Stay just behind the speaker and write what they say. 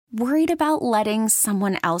Worried about letting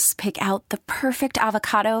someone else pick out the perfect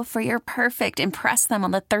avocado for your perfect impress them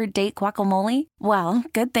on the third date guacamole? Well,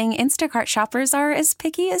 good thing Instacart shoppers are as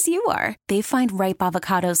picky as you are. They find ripe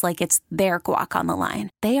avocados like it's their guac on the line.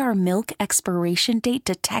 They are milk expiration date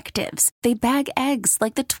detectives. They bag eggs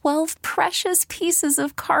like the 12 precious pieces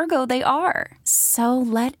of cargo they are. So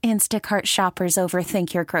let Instacart shoppers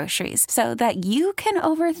overthink your groceries so that you can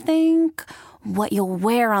overthink what you'll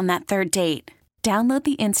wear on that third date. Download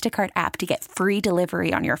the Instacart app to get free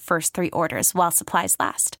delivery on your first 3 orders while supplies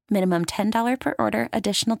last. Minimum $10 per order.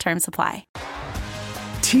 Additional terms apply.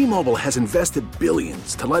 T-Mobile has invested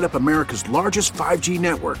billions to light up America's largest 5G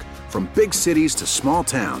network, from big cities to small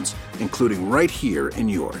towns, including right here in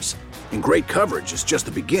yours. And great coverage is just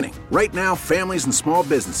the beginning. Right now, families and small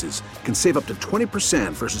businesses can save up to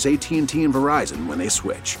 20% versus AT&T and Verizon when they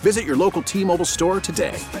switch. Visit your local T-Mobile store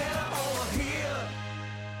today.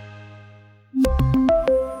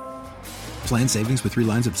 Plan savings with 3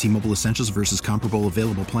 lines of T-Mobile Essentials versus comparable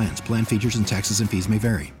available plans. Plan features and taxes and fees may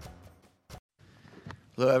vary.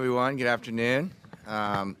 Hello, everyone. Good afternoon.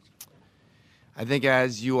 I think,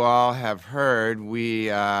 as you all have heard, we've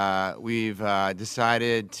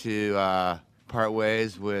decided to part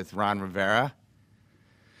ways with Ron Rivera.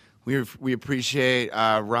 We appreciate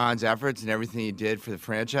Ron's efforts and everything he did for the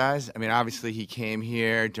franchise. I mean, obviously, he came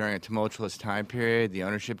here during a tumultuous time period, the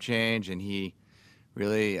ownership change, and he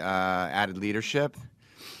really added leadership.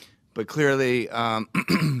 But clearly,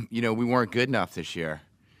 we weren't good enough this year.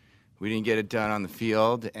 We didn't get it done on the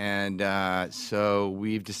field, and so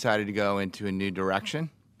we've decided to go into a new direction.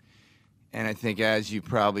 And I think, as you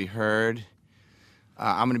probably heard,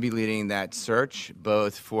 I'm going to be leading that search,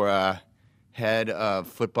 both for a head of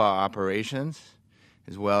football operations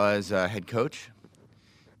as well as a head coach.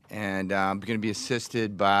 And I'm going to be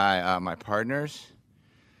assisted by my partners,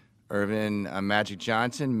 Irvin Magic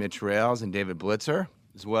Johnson, Mitch Rails, and David Blitzer,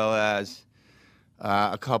 as well as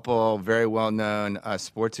a couple very well-known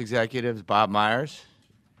sports executives, Bob Myers,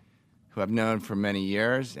 who I've known for many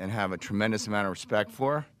years and have a tremendous amount of respect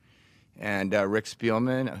for, and Rick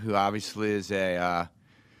Spielman, who obviously is a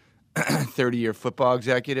 30-year football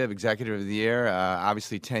executive of the year,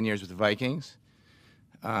 obviously 10 years with the Vikings.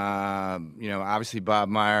 Obviously Bob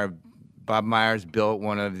Myers built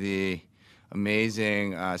one of the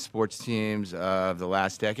amazing sports teams of the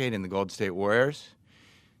last decade in the Golden State Warriors.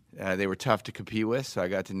 They were tough to compete with, so I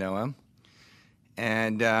got to know him.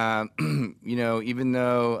 And, even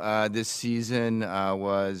though this season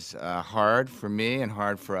was hard for me and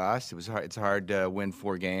hard for us, it's hard to win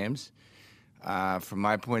 4 games. From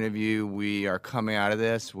my point of view, we are coming out of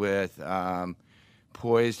this with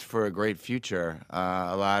poised for a great future.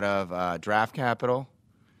 A lot of draft capital,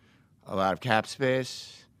 a lot of cap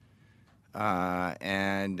space,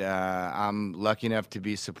 and I'm lucky enough to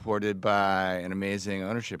be supported by an amazing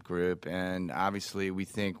ownership group, and obviously we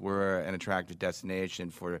think we're an attractive destination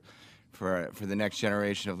for the next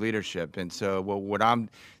generation of leadership. And so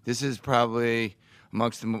this is probably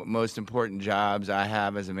amongst the most important jobs I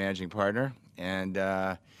have as a managing partner, and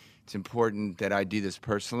it's important that I do this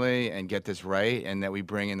personally and get this right, and that we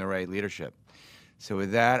bring in the right leadership. So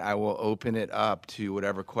with that, I will open it up to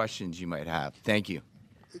whatever questions you might have. Thank you.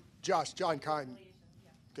 Josh, John Keim,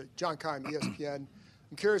 ESPN.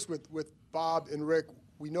 I'm curious with Bob and Rick,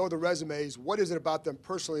 we know the resumes. What is it about them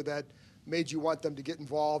personally that made you want them to get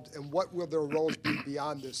involved, and what will their roles be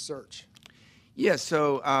beyond this search? Yeah,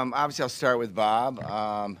 so obviously I'll start with Bob.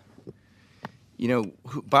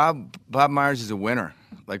 Bob Myers is a winner.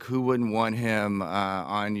 Like, who wouldn't want him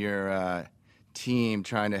on your team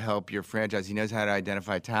trying to help your franchise? He knows how to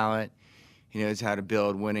identify talent. He knows how to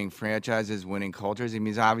build winning franchises, winning cultures. I mean,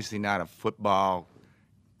 he's obviously not a football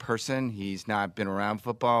person. He's not been around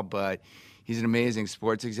football, but he's an amazing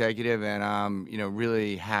sports executive, and I'm,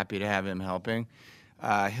 really happy to have him helping.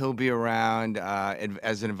 He'll be around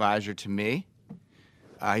as an advisor to me.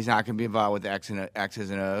 He's not going to be involved with X's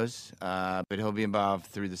and O's, but he'll be involved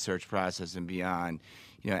through the search process and beyond,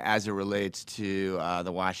 as it relates to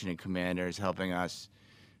the Washington Commanders, helping us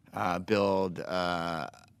build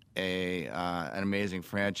an amazing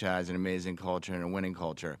franchise, an amazing culture, and a winning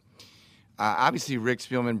culture. Obviously, Rick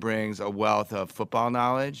Spielman brings a wealth of football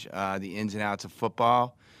knowledge, the ins and outs of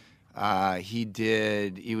football.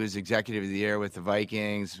 He was executive of the year with the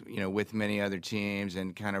Vikings, with many other teams,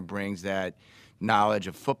 and kind of brings that knowledge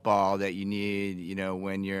of football that you need,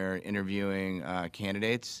 when you're interviewing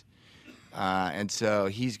candidates. And so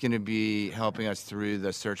he's going to be helping us through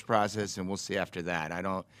the search process, and we'll see after that.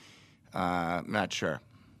 I'm not sure.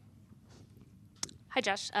 Hi,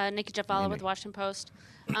 Josh. Nikki Jafala with Washington Post.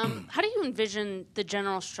 How do you envision the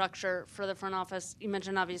general structure for the front office? You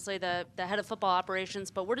mentioned obviously the head of football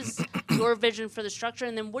operations, but what is your vision for the structure,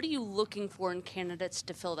 and then what are you looking for in candidates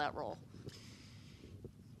to fill that role?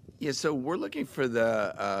 Yeah, so we're looking for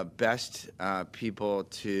the best people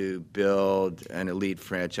to build an elite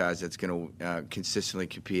franchise that's going to consistently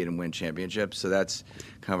compete and win championships. So that's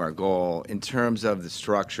kind of our goal. In terms of the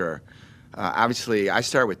structure, obviously I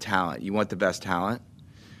start with talent. You want the best talent.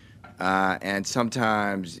 And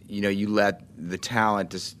sometimes, you let the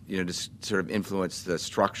talent just sort of influence the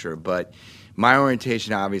structure. But my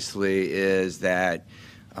orientation, obviously, is that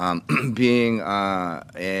being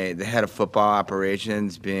the head of football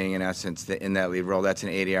operations, being in essence in that lead role, that's an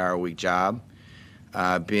 80-hour-a-week job.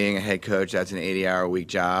 Being a head coach, that's an 80-hour-a-week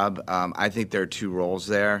job. I think there are two roles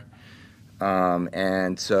there.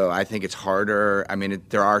 And so I think it's harder. I mean,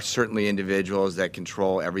 there are certainly individuals that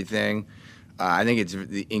control everything. I think it's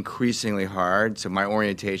increasingly hard. So my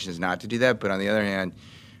orientation is not to do that. But on the other hand,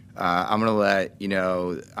 I'm going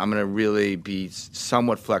to really be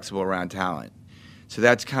somewhat flexible around talent. So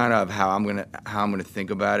that's kind of how I'm gonna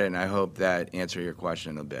think about it, and I hope that answered your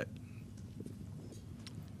question a bit.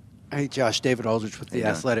 Hey, Josh, David Aldridge with The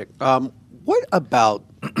Athletic. What about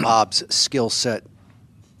Bob's skill set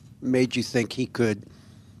made you think he could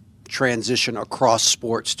transition across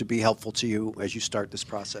sports to be helpful to you as you start this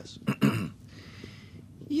process?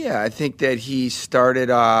 Yeah, I think that he started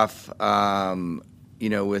off,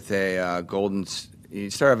 with a golden. He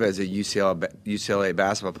started off as a UCLA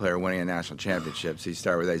basketball player winning a national championship. So he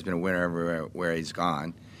started with that. He's been a winner everywhere where he's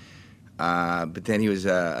gone. But then he was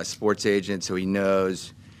a sports agent, so he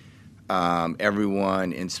knows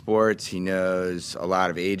everyone in sports. He knows a lot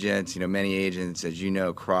of agents. Many agents, as you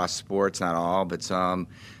know, cross sports, not all, but some.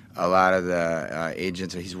 A lot of the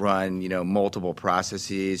agents, he's run, multiple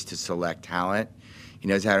processes to select talent. He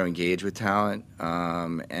knows how to engage with talent.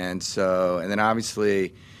 And then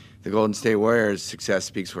obviously, the Golden State Warriors' success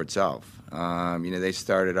speaks for itself. They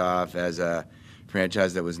started off as a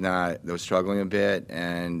franchise that was struggling a bit,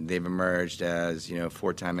 and they've emerged as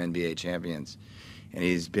 4-time NBA champions. And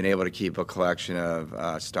he's been able to keep a collection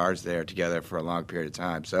of stars there together for a long period of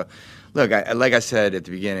time. So, look, like I said at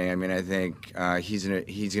the beginning, I think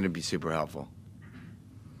he's gonna be super helpful.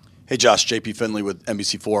 Hey, Josh, JP Finley with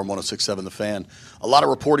NBC4 and 106.7 The Fan. A lot of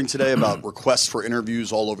reporting today about requests for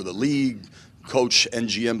interviews all over the league, coach and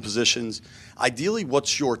GM positions. Ideally,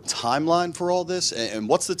 what's your timeline for all this, and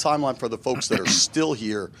what's the timeline for the folks that are still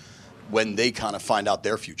here when they kind of find out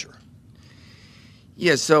their future?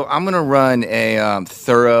 Yeah, so I'm going to run a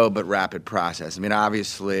thorough but rapid process.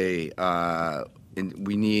 obviously,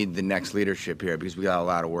 we need the next leadership here because we got a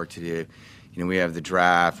lot of work to do. We have the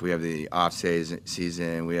draft, we have the off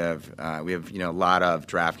season, we have a lot of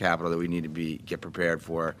draft capital that we need to get prepared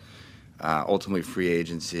for. Ultimately free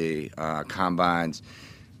agency, combines.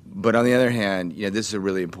 But on the other hand, this is a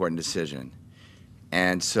really important decision.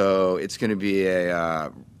 And so it's going to be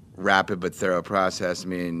a rapid but thorough process.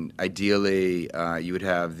 Ideally, you would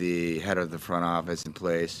have the head of the front office in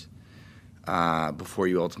place before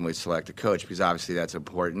you ultimately select a coach, because obviously that's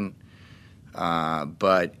important.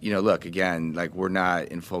 But, look, again, we're not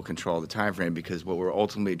in full control of the time frame, because what we're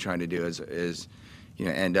ultimately trying to do is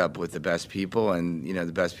end up with the best people, and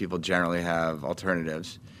the best people generally have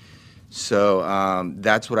alternatives. So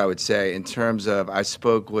that's what I would say. In terms of, I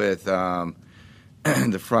spoke with the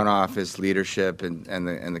front office leadership and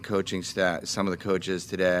the coaching staff, some of the coaches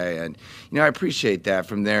today, and I appreciate that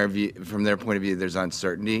from their point of view. There's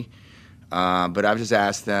uncertainty, but I've just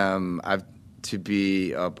asked them to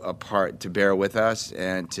be a part, to bear with us,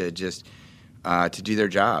 and to just to do their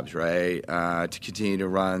jobs, right, to continue to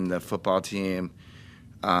run the football team.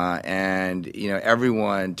 And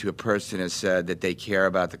everyone to a person has said that they care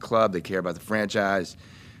about the club, they care about the franchise,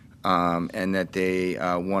 and that they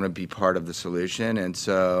want to be part of the solution. And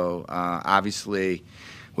so, obviously,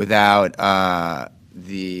 without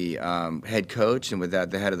the head coach and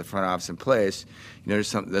without the head of the front office in place, there's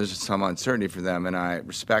some uncertainty for them, and I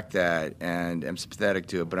respect that and am sympathetic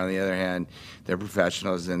to it. But on the other hand, they're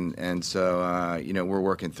professionals, and so we're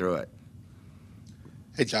working through it.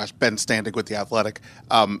 Hey, Josh, Ben Standig with The Athletic.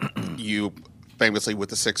 You famously with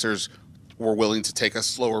the Sixers were willing to take a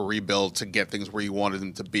slower rebuild to get things where you wanted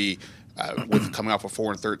them to be with coming off a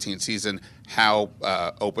 4-13 season. How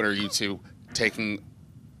open are you to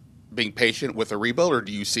being patient with a rebuild, or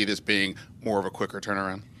do you see this being more of a quicker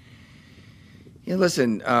turnaround? Yeah,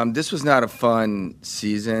 listen, this was not a fun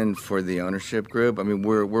season for the ownership group.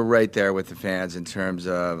 We're right there with the fans in terms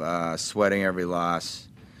of sweating every loss.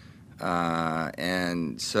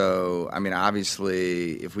 And so,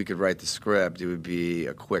 obviously, if we could write the script, it would be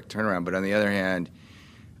a quick turnaround. But on the other hand,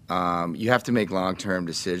 you have to make long-term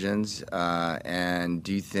decisions and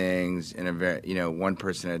do things in a very, one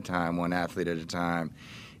person at a time, one athlete at a time.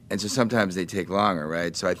 And so sometimes they take longer,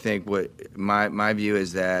 right? So I think what my view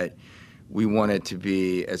is that we want it to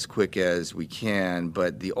be as quick as we can,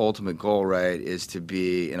 but the ultimate goal, right, is to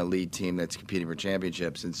be an elite team that's competing for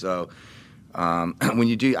championships. And so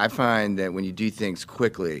I find that when you do things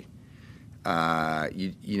quickly,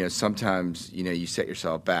 sometimes you set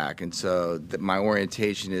yourself back. And so my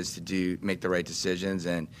orientation is to make the right decisions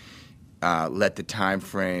and let the time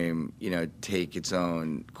frame take its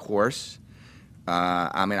own course.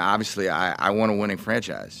 Obviously I want a winning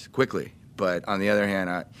franchise quickly, but on the other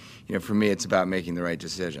hand, for me it's about making the right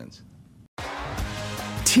decisions.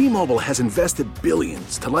 T-Mobile has invested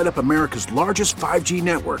billions to light up America's largest 5G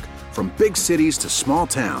network, from big cities to small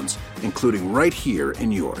towns, including right here in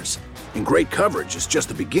yours. And great coverage is just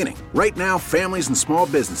the beginning. Right now, families and small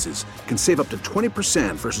businesses can save up to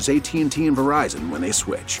 20% versus AT&T and Verizon when they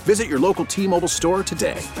switch. Visit your local T-Mobile store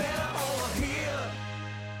today.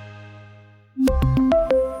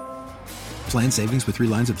 Plan savings with 3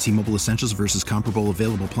 lines of T-Mobile Essentials versus comparable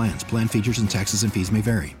available plans. Plan features and taxes and fees may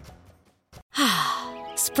vary.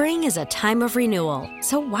 Spring is a time of renewal,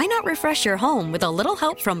 so why not refresh your home with a little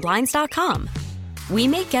help from Blinds.com? We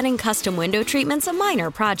make getting custom window treatments a minor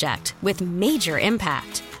project with major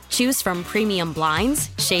impact. Choose from premium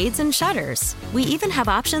blinds, shades, and shutters. We even have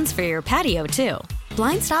options for your patio, too.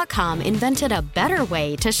 Blinds.com invented a better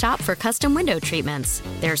way to shop for custom window treatments.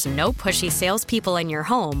 There's no pushy salespeople in your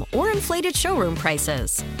home or inflated showroom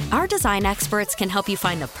prices. Our design experts can help you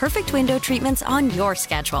find the perfect window treatments on your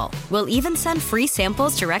schedule. We'll even send free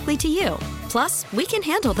samples directly to you. Plus, we can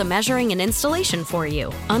handle the measuring and installation for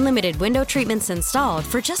you. Unlimited window treatments installed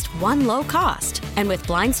for just one low cost. And with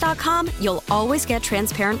Blinds.com, you'll always get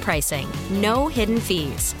transparent pricing. No hidden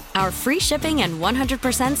fees. Our free shipping and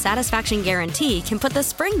 100% satisfaction guarantee can put the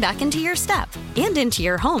spring back into your step and into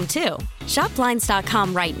your home, too. Shop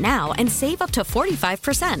Blinds.com right now and save up to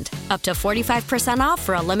 45%. Up to 45% off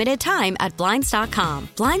for a limited time at Blinds.com.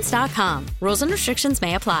 Blinds.com. Rules and restrictions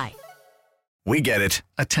may apply. We get it.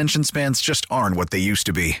 Attention spans just aren't what they used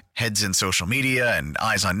to be. Heads in social media and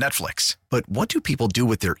eyes on Netflix. But what do people do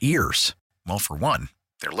with their ears? Well, for one,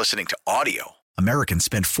 they're listening to audio. Americans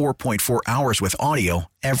spend 4.4 hours with audio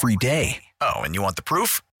every day. Oh, and you want the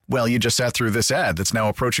proof? Well, you just sat through this ad that's now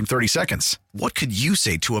approaching 30 seconds. What could you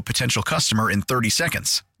say to a potential customer in 30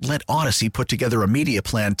 seconds? Let Odyssey put together a media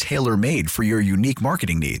plan tailor-made for your unique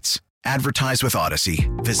marketing needs. Advertise with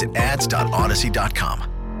Odyssey. Visit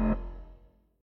ads.odyssey.com.